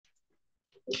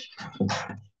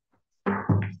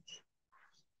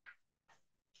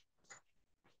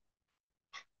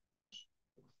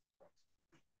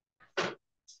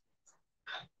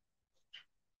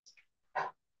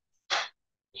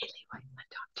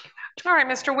All right,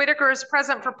 Mr. Whitaker is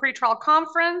present for pretrial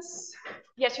conference.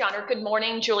 Yes, Your Honor. Good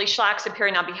morning. Julie Schlacks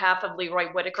appearing on behalf of Leroy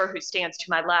Whitaker, who stands to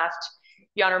my left.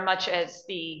 Your Honor, much as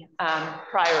the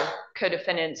prior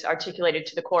co-defendants articulated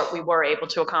to the court, we were able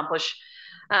to accomplish,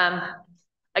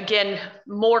 again,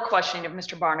 more questioning of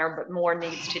Mr. Barner, but more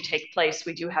needs to take place.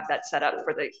 We do have that set up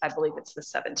for I believe it's the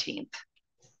 17th.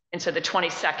 And so the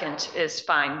 22nd is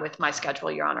fine with my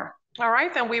schedule, Your Honor. All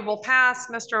right, then we will pass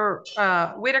Mr.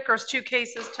 Whitaker's 2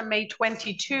 cases to May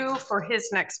 22 for his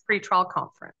next pretrial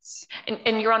conference.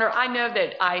 And Your Honor, I know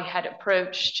that I had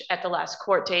approached at the last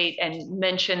court date and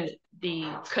mentioned the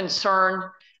concern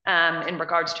in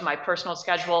regards to my personal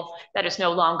schedule. That is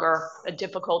no longer a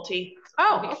difficulty.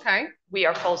 Oh, okay. We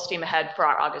are full steam ahead for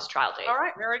our August trial date. All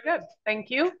right, very good. Thank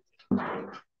you.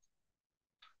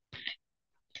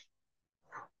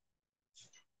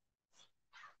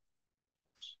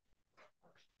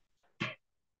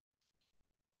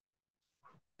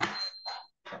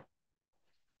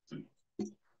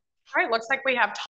 All right, looks like we have